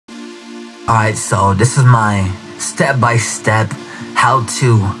Alright, so this is my step-by-step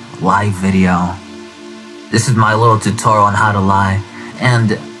how-to lie video. This is my little tutorial on how to lie.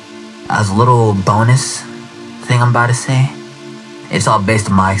 And as a little bonus thing I'm about to say, it's all based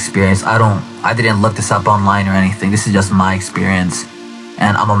on my experience. I didn't look this up online or anything. This is just my experience.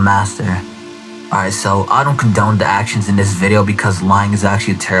 And I'm a master. Alright, so I don't condone the actions in this video because lying is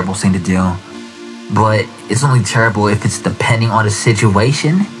actually a terrible thing to do. But it's only terrible if it's depending on the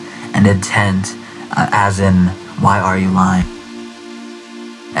situation and the intent, as in, why are you lying?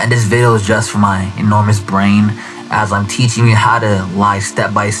 And this video is just for my enormous brain, as I'm teaching you how to lie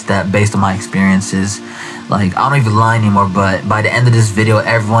step by step based on my experiences. Like, I don't even lie anymore, but by the end of this video,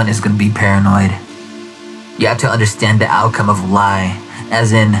 everyone is gonna be paranoid. You have to understand the outcome of a lie,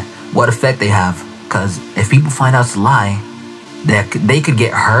 as in, what effect they have. Because if people find out it's a lie, they could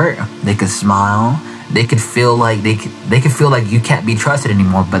get hurt, they could smile, they could feel like you can't be trusted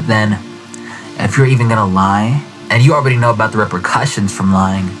anymore. But then, if you're even gonna lie, and you already know about the repercussions from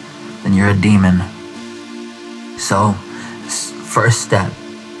lying, then you're a demon. So, first step,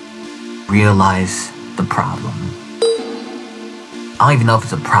 realize the problem. I don't even know if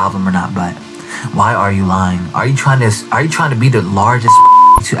it's a problem or not, but why are you lying? Are you trying to be the largest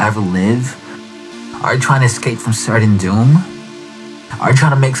to ever live? Are you trying to escape from certain doom? Are you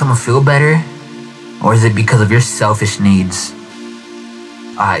trying to make someone feel better? Or is it because of your selfish needs?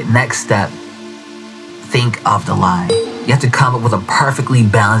 Alright, next step. Think of the lie. You have to come up with a perfectly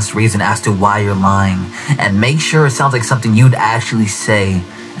balanced reason as to why you're lying. And make sure it sounds like something you'd actually say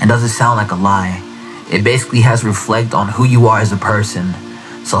and doesn't sound like a lie. It basically has to reflect on who you are as a person.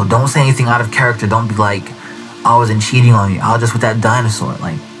 So don't say anything out of character. Don't be like, I wasn't cheating on you, I was just with that dinosaur.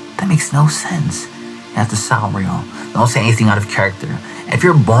 Like, that makes no sense. You have to sound real. Don't say anything out of character. If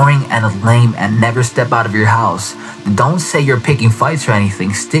you're boring and lame and never step out of your house, don't say you're picking fights or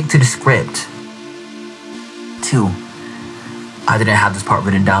anything. Stick to the script. 2. I didn't have this part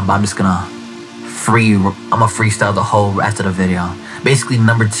written down, but I'm gonna freestyle the whole rest of the video. Basically,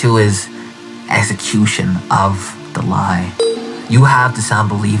 number 2 is execution of the lie. You have to sound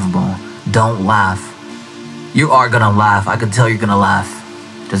believable. Don't laugh. You are gonna laugh. I can tell you're gonna laugh.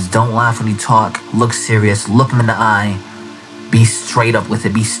 Just don't laugh when you talk. Look serious. Look them in the eye. Be straight up with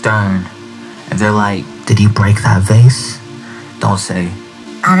it. Be stern. If they're like, did you break that vase? Don't say,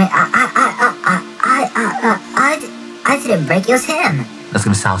 I didn't break it, it was him. That's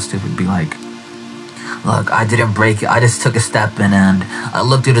gonna sound stupid. Be like, look, I didn't break it. I just took a step in and I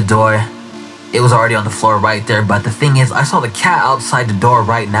looked through the door. It was already on the floor right there. But the thing is, I saw the cat outside the door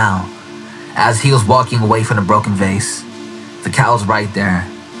right now as he was walking away from the broken vase. The cat was right there.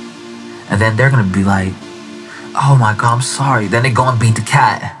 And then they're gonna be like, oh my god, I'm sorry. Then they go and beat the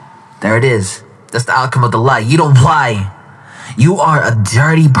cat. There it is. That's the outcome of the lie. You don't lie. You are a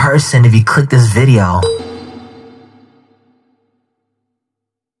dirty person if you click this video.